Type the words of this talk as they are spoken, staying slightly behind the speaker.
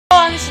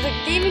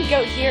Demon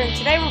Goat here, and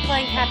today we're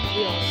playing Happy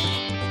Wheels.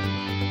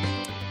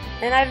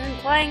 And I've been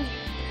playing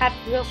Happy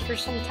Wheels for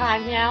some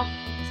time now,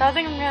 so I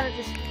think I'm gonna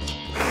just...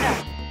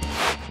 No.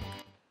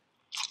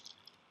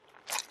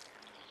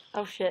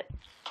 Oh shit.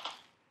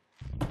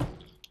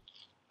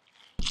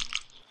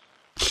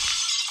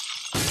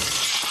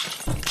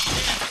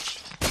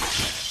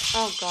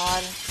 Oh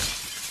god.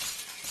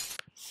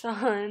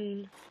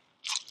 Son.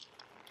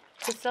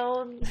 This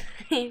old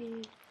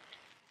lady.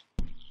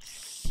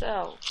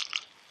 So.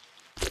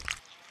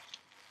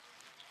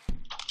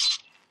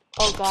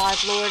 Oh god,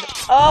 Lord.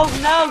 Oh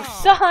no,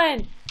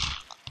 son!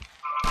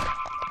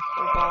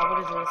 Oh god, what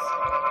is this?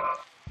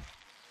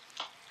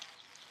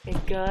 Okay,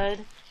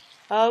 good.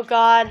 Oh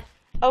god.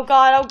 Oh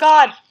god, oh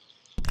god!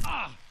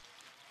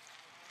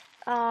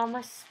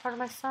 Oh, part of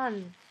my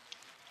son.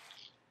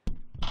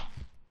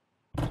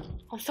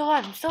 I'm still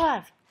alive, I'm still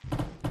alive.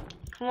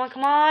 Come on,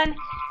 come on!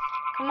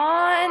 Come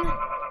on!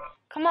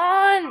 Come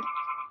on!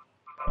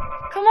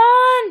 Come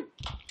on!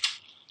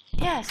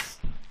 Yes!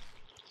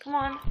 Come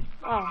on.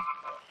 Oh.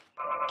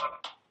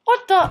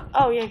 What the?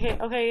 Oh, yeah,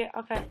 okay.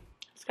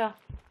 Let's go.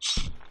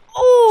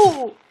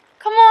 Oh!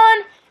 Come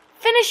on!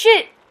 Finish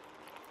it!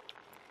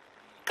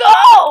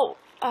 Go!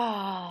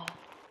 Oh.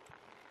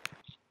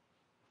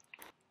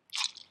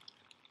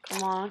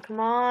 Come on, come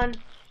on.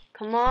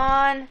 Come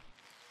on.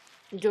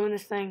 I'm doing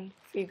this thing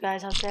for you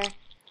guys out there.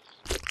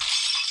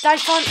 Die,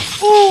 son!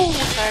 Ooh!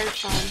 Sorry,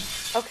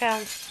 son. Okay,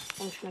 I'm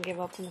just gonna give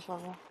up on this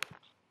level.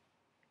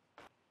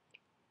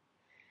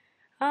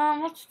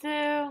 Let's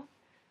do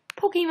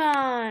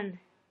Pokemon.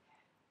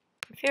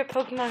 My favorite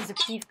Pokemon is the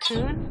Pikachu.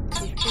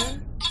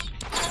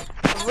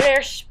 A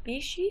rare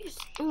species?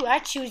 Ooh, I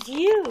choose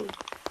you.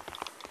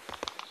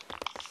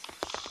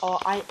 Oh,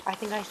 I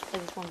think I used to play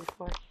this one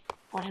before. I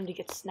want him to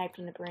get sniped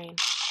in the brain.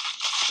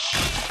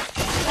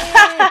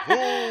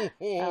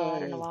 Oh, I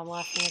don't know why I'm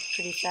laughing. It's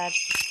pretty sad.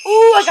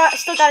 Ooh, I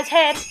still got his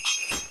head.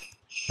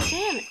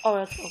 Damn it. Oh,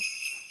 let's go.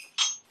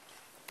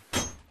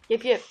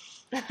 Yep.